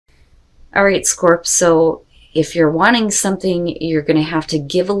All right, Scorp, so if you're wanting something, you're going to have to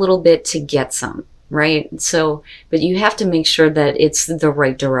give a little bit to get some, right? So, but you have to make sure that it's the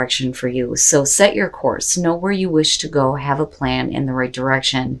right direction for you. So set your course, know where you wish to go, have a plan in the right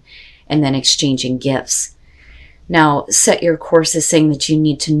direction, and then exchanging gifts. Now, set your course is saying that you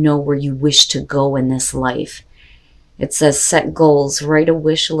need to know where you wish to go in this life. It says set goals, write a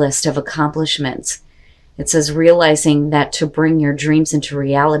wish list of accomplishments. It says realizing that to bring your dreams into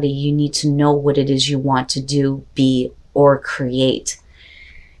reality, you need to know what it is you want to do, be, or create.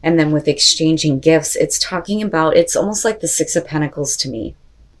 And then with exchanging gifts, it's talking about, it's almost like the Six of Pentacles to me.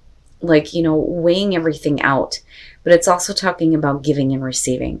 Like, you know, weighing everything out. But it's also talking about giving and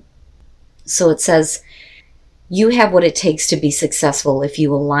receiving. So it says, you have what it takes to be successful if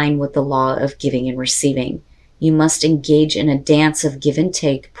you align with the law of giving and receiving. You must engage in a dance of give and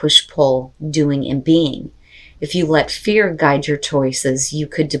take, push-pull, doing and being. If you let fear guide your choices, you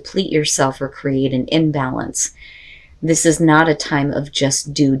could deplete yourself or create an imbalance. This is not a time of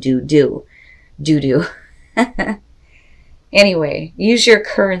just do. Anyway, use your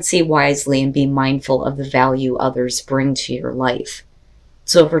currency wisely and be mindful of the value others bring to your life.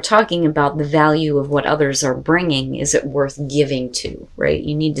 So if we're talking about the value of what others are bringing, is it worth giving to, right?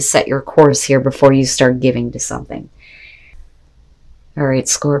 You need to set your course here before you start giving to something. All right,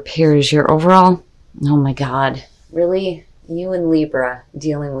 Scorp, here's your overall. Oh my God, really? You and Libra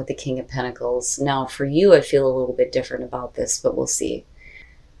dealing with the King of Pentacles. Now for you, I feel a little bit different about this, but we'll see.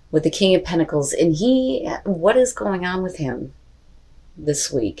 With the King of Pentacles, and what is going on with him this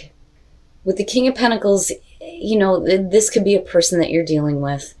week? With the King of Pentacles, you know, this could be a person that you're dealing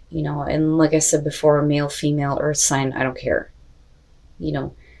with, you know, and like I said before, male, female, earth sign, I don't care, you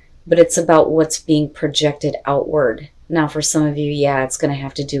know, but it's about what's being projected outward. Now, for some of you, yeah, it's going to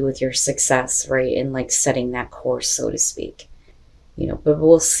have to do with your success, right? And like setting that course, so to speak, you know, but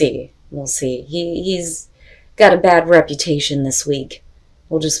we'll see. We'll see. He's got a bad reputation this week.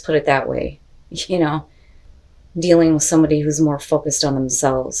 We'll just put it that way, you know, dealing with somebody who's more focused on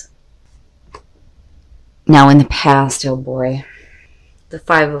themselves. Now in the past, oh boy, the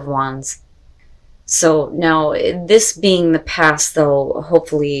Five of Wands. So now this being the past though,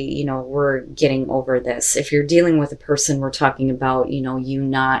 hopefully, you know, we're getting over this. If you're dealing with a person, we're talking about, you know, you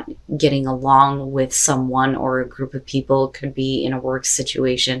not getting along with someone or a group of people. It could be in a work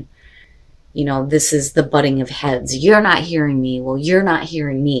situation. You know, this is the butting of heads. You're not hearing me. Well, you're not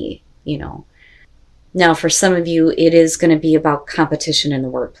hearing me, you know. Now for some of you, it is going to be about competition in the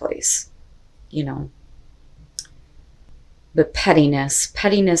workplace, you know. But pettiness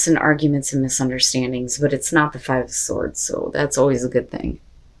and arguments and misunderstandings, but it's not the Five of Swords, so that's always a good thing.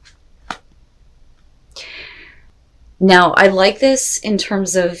 Now, I like this in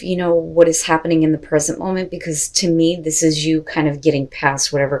terms of, you know, what is happening in the present moment, because to me, this is you kind of getting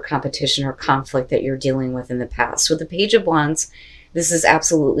past whatever competition or conflict that you're dealing with in the past. With the Page of Wands, this is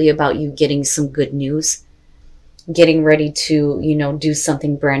absolutely about you getting some good news, getting ready to, you know, do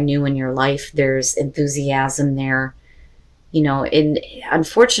something brand new in your life. There's enthusiasm there. You know, and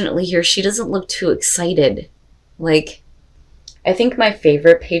unfortunately here, she doesn't look too excited. Like, I think my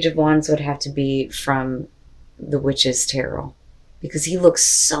favorite Page of Wands would have to be from the Witch's Tarot, because he looks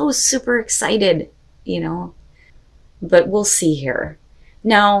so super excited, you know. But we'll see here.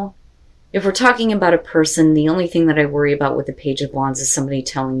 Now, if we're talking about a person, the only thing that I worry about with the Page of Wands is somebody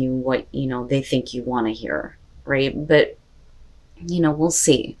telling you what, you know, they think you want to hear, right? But, you know, we'll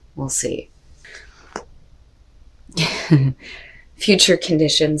see. We'll see. Future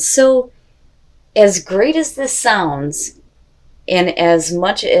conditions. So as great as this sounds, and as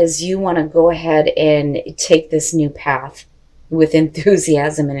much as you want to go ahead and take this new path with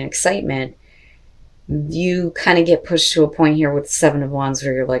enthusiasm and excitement, you kind of get pushed to a point here with the Seven of Wands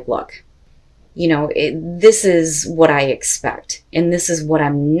where you're like, look, you know, this is what I expect, and this is what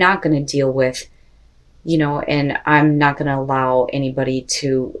I'm not going to deal with, you know, and I'm not going to allow anybody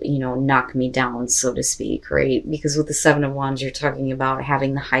to, you know, knock me down, so to speak, right? Because with the Seven of Wands, you're talking about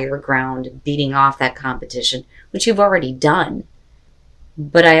having the higher ground, beating off that competition, which you've already done.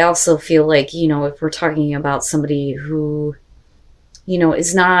 But I also feel like, you know, if we're talking about somebody who, you know,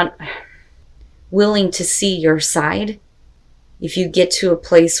 is not willing to see your side, if you get to a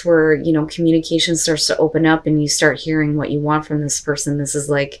place where, you know, communication starts to open up and you start hearing what you want from this person, this is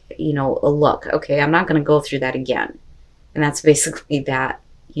like, you know, a look, okay, I'm not going to go through that again. And that's basically that,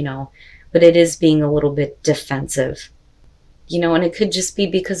 you know, but it is being a little bit defensive, you know, and it could just be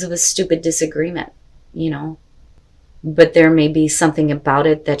because of a stupid disagreement, you know, but there may be something about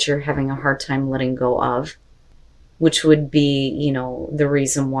it that you're having a hard time letting go of. which would be, you know, the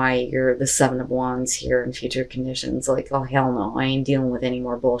reason why you're the Seven of Wands here in future conditions. Like, oh, hell no, I ain't dealing with any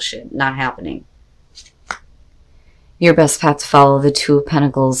more bullshit. Not happening. Your best path to follow, the Two of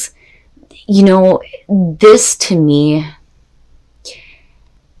Pentacles. You know, this to me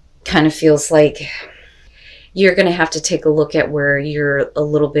kind of feels like you're going to have to take a look at where you're a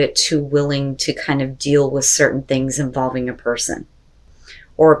little bit too willing to kind of deal with certain things involving a person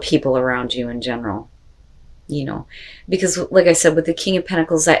or people around you in general. You know, because like I said, with the King of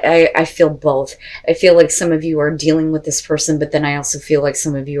Pentacles, I feel both. I feel like some of you are dealing with this person, but then I also feel like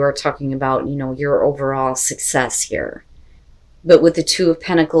some of you are talking about, you know, your overall success here. But with the Two of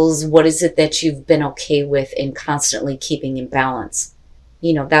Pentacles, what is it that you've been okay with and constantly keeping in balance?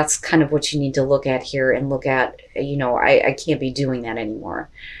 You know, that's kind of what you need to look at here and look at, you know, I can't be doing that anymore.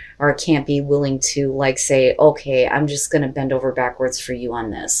 Or I can't be willing to like say, okay, I'm just going to bend over backwards for you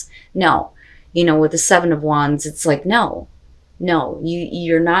on this. No. You know, with the Seven of Wands, it's like, no,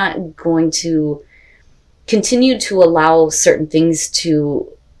 you're not going to continue to allow certain things to,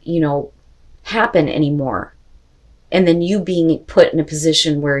 you know, happen anymore. And then you being put in a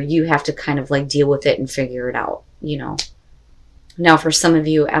position where you have to kind of like deal with it and figure it out, you know. Now, for some of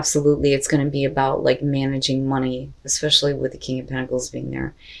you, absolutely, it's going to be about like managing money, especially with the King of Pentacles being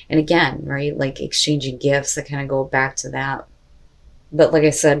there. And again, right, like exchanging gifts, I kind of go back to that. But like I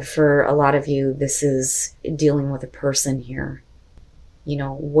said, for a lot of you, this is dealing with a person here. You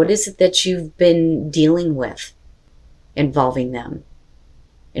know, what is it that you've been dealing with involving them?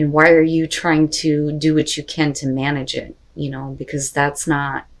 And why are you trying to do what you can to manage it? You know, because that's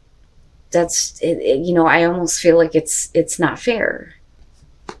not, you know, I almost feel like it's not fair.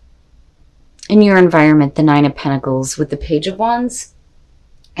 In your environment, the Nine of Pentacles with the Page of Wands.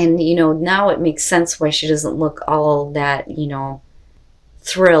 And, you know, now it makes sense why she doesn't look all that, you know,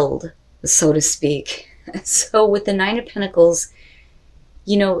 thrilled, so to speak. So with the Nine of Pentacles,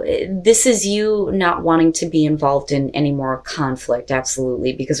 you know, this is you not wanting to be involved in any more conflict,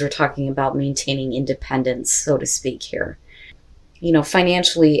 absolutely, because we're talking about maintaining independence, so to speak here. You know,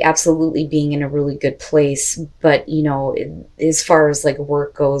 financially, absolutely being in a really good place, but, you know, as far as like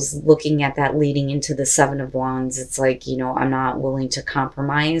work goes, looking at that leading into the Seven of Wands, it's like, you know, I'm not willing to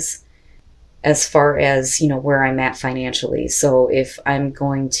compromise as far as, you know, where I'm at financially. So if I'm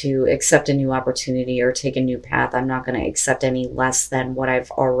going to accept a new opportunity or take a new path, I'm not going to accept any less than what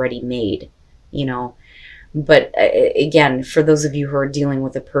I've already made, you know. But again, for those of you who are dealing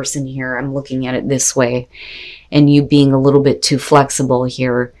with a person here, I'm looking at it this way, and you being a little bit too flexible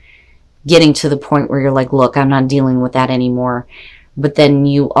here, getting to the point where you're like, look, I'm not dealing with that anymore. But then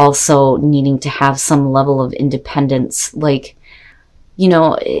you also needing to have some level of independence, like, you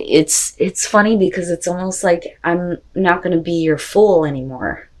know, it's funny because it's almost like I'm not going to be your fool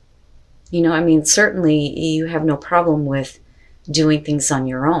anymore. You know, I mean, certainly you have no problem with doing things on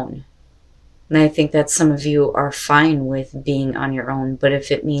your own. And I think that some of you are fine with being on your own. But if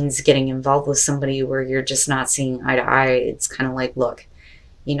it means getting involved with somebody where you're just not seeing eye to eye, it's kind of like, look,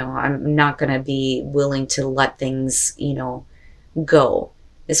 you know, I'm not going to be willing to let things, you know, go.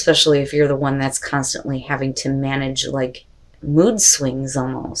 Especially if you're the one that's constantly having to manage, like, mood swings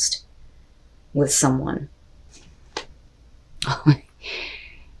almost with someone.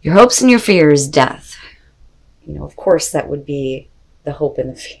 Your hopes and your fears, death. You know, of course that would be the hope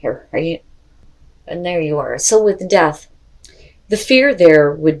and the fear, right? And there you are. So with death, the fear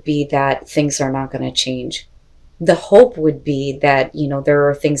there would be that things are not going to change. The hope would be that, you know, there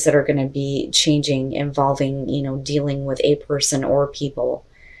are things that are going to be changing involving, you know, dealing with a person or people.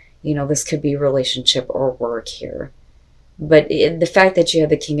 You know, this could be relationship or work here. But the fact that you have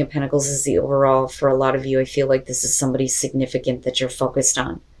the King of Pentacles is the overall, for a lot of you, I feel like this is somebody significant that you're focused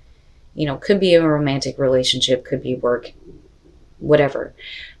on. You know, could be a romantic relationship, could be work, whatever.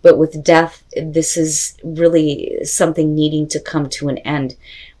 But with death, this is really something needing to come to an end.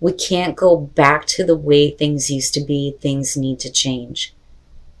 We can't go back to the way things used to be. Things need to change.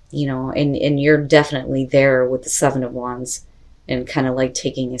 You know, and you're definitely there with the Seven of Wands and kind of like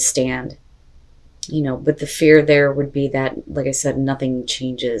taking a stand. You know, but the fear there would be that, like I said, nothing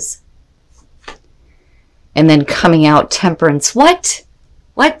changes. And then coming out, Temperance. What?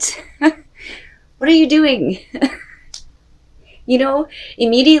 What? What are you doing? You know,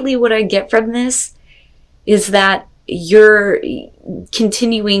 immediately what I get from this is that you're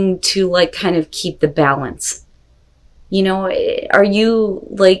continuing to like kind of keep the balance. You know, are you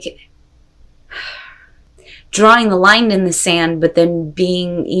like drawing the line in the sand, but then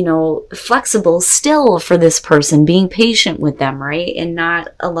being, you know, flexible still for this person, being patient with them, right? And not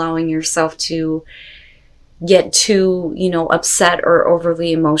allowing yourself to get too, upset or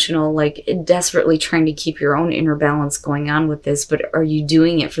overly emotional, like desperately trying to keep your own inner balance going on with this, but are you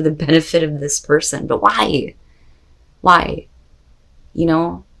doing it for the benefit of this person? But why? Why?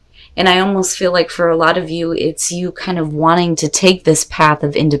 And I almost feel like for a lot of you, it's you kind of wanting to take this path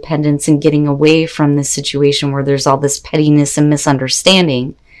of independence and getting away from this situation where there's all this pettiness and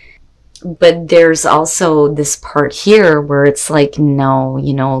misunderstanding. But there's also this part here where it's like, no,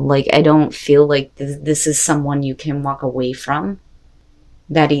 like I don't feel like this is someone you can walk away from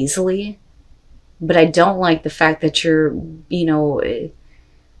that easily. But I don't like the fact that you're,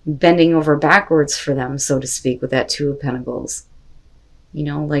 bending over backwards for them, so to speak, with that Two of Pentacles.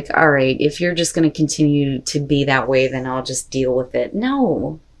 Like, all right, if you're just going to continue to be that way, then I'll just deal with it.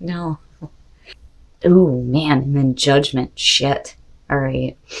 No. Ooh, man. And then Judgment. Shit. All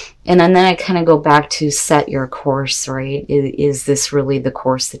right. And then I kind of go back to set your course, right? Is this really the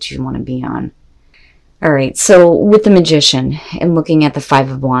course that you want to be on? All right. So with the Magician and looking at the Five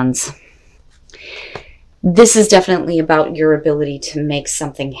of Wands, this is definitely about your ability to make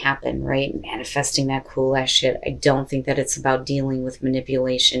something happen, right? Manifesting that cool ass shit. I don't think that it's about dealing with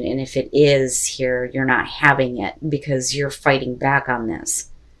manipulation. And if it is here, you're not having it because you're fighting back on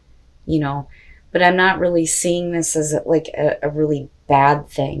this, But I'm not really seeing this as a really bad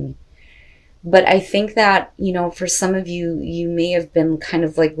thing. But I think that, for some of you, you may have been kind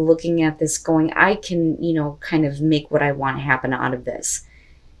of like looking at this going, I can, kind of make what I want to happen out of this.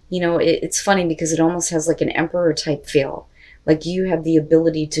 It's funny because it almost has like an emperor type feel. Like you have the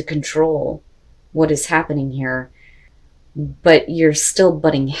ability to control what is happening here, but you're still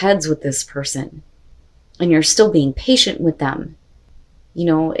butting heads with this person and you're still being patient with them,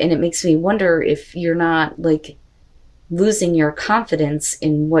 and it makes me wonder if you're not like losing your confidence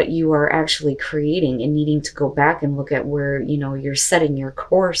in what you are actually creating and needing to go back and look at where, you're setting your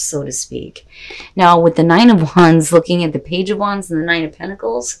course, so to speak. Now, with the Nine of Wands, looking at the Page of Wands and the Nine of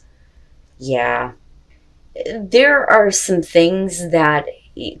Pentacles, yeah, there are some things that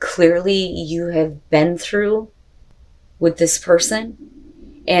clearly you have been through with this person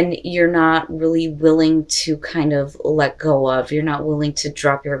and you're not really willing to kind of let go of. You're not willing to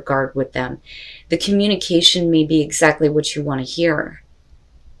drop your guard with them. The communication may be exactly what you want to hear,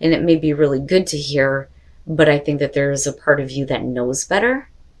 and it may be really good to hear, but I think that there is a part of you that knows better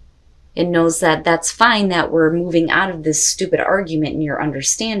and knows that that's fine, that we're moving out of this stupid argument and your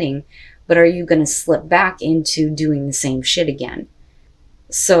understanding, but are you going to slip back into doing the same shit again?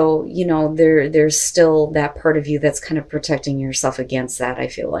 So, there's still that part of you that's kind of protecting yourself against that, I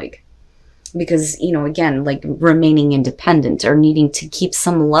feel like. Because, again, like remaining independent or needing to keep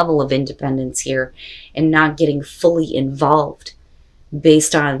some level of independence here and not getting fully involved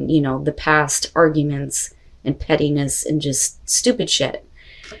based on, the past arguments and pettiness and just stupid shit.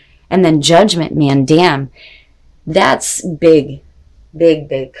 And then Judgment, man, damn, that's big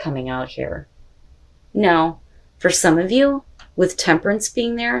coming out here. Now, for some of you, with Temperance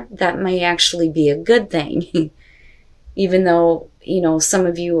being there, that may actually be a good thing. Even though, some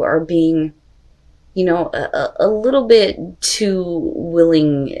of you are being, a little bit too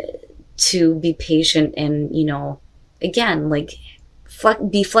willing to be patient and, again, like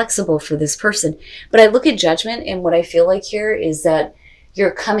be flexible for this person. But I look at Judgment and what I feel like here is that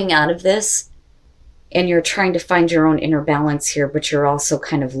you're coming out of this and you're trying to find your own inner balance here, but you're also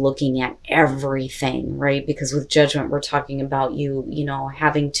kind of looking at everything, right? Because with Judgment, we're talking about you,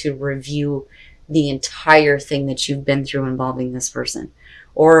 having to review the entire thing that you've been through involving this person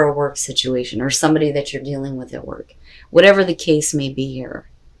or a work situation or somebody that you're dealing with at work, whatever the case may be here.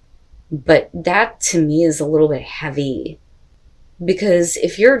 But that to me is a little bit heavy. Because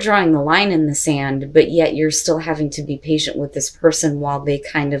if you're drawing the line in the sand, but yet you're still having to be patient with this person while they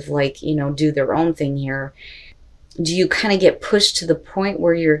kind of like, do their own thing here, do you kind of get pushed to the point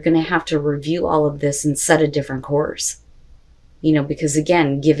where you're going to have to review all of this and set a different course? Because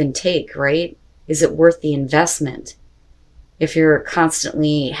again, give and take, right? Is it worth the investment if you're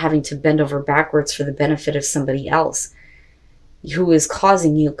constantly having to bend over backwards for the benefit of somebody else who is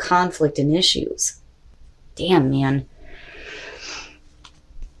causing you conflict and issues? Damn, man.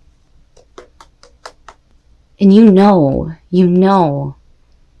 And you know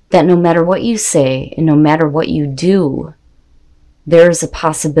that no matter what you say and no matter what you do, there is a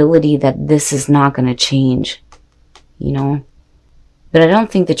possibility that this is not going to change, But I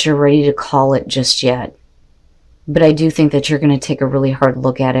don't think that you're ready to call it just yet. But I do think that you're going to take a really hard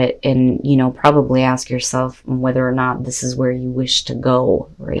look at it and, probably ask yourself whether or not this is where you wish to go,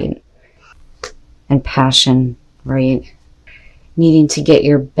 right? And passion, right? Needing to get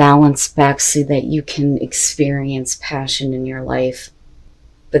your balance back so that you can experience passion in your life.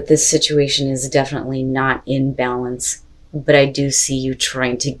 but this situation is definitely not in balance. But I do see you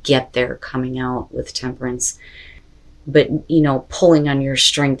trying to get there, coming out with Temperance. But, you know, pulling on your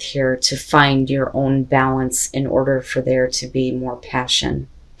strength here to find your own balance in order for there to be more passion,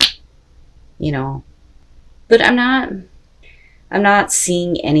 you know. But I'm not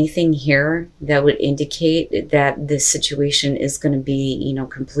seeing anything here that would indicate that this situation is going to be, you know,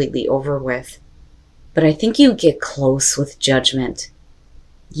 completely over with. But I think you get close with Judgment,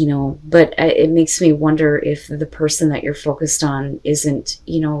 you know, but it makes me wonder if the person that you're focused on isn't,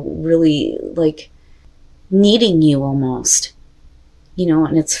 you know, really like needing you almost, you know.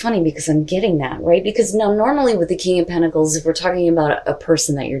 And it's funny because I'm getting that, right? Because now normally with the King of Pentacles, if we're talking about a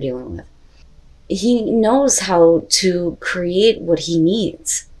person that you're dealing with, he knows how to create what he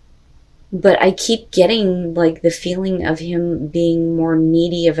needs. But I keep getting like the feeling of him being more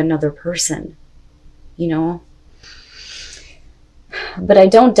needy of another person, you know. But I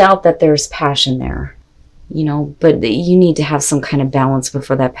don't doubt that there's passion there, you know, but you need to have some kind of balance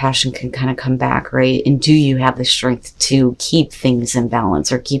before that passion can kind of come back, right? And do you have the strength to keep things in balance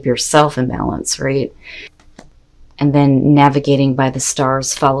or keep yourself in balance, right? And then navigating by the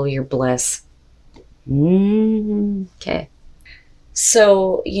stars, follow your bliss. Okay.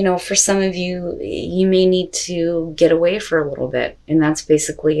 So, you know, for some of you, you may need to get away for a little bit, and that's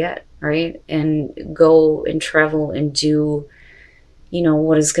basically it, right? And go and travel and do, you know,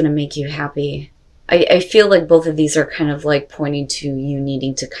 what is going to make you happy. I feel like both of these are kind of like pointing to you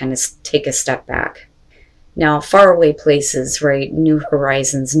needing to kind of take a step back. Now, faraway places, right? New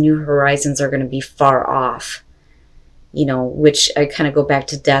horizons are going to be far off, you know, which I kind of go back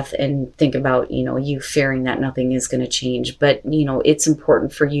to death and think about, you know, you fearing that nothing is going to change. But, you know, it's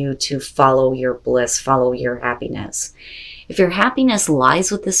important for you to follow your bliss, follow your happiness. If your happiness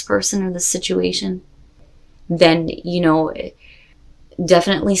lies with this person or this situation, then, you know,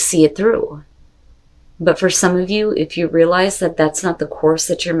 definitely see it through. But for some of you, if you realize that that's not the course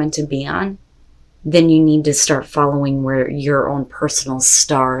that you're meant to be on, then you need to start following where your own personal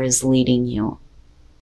star is leading you.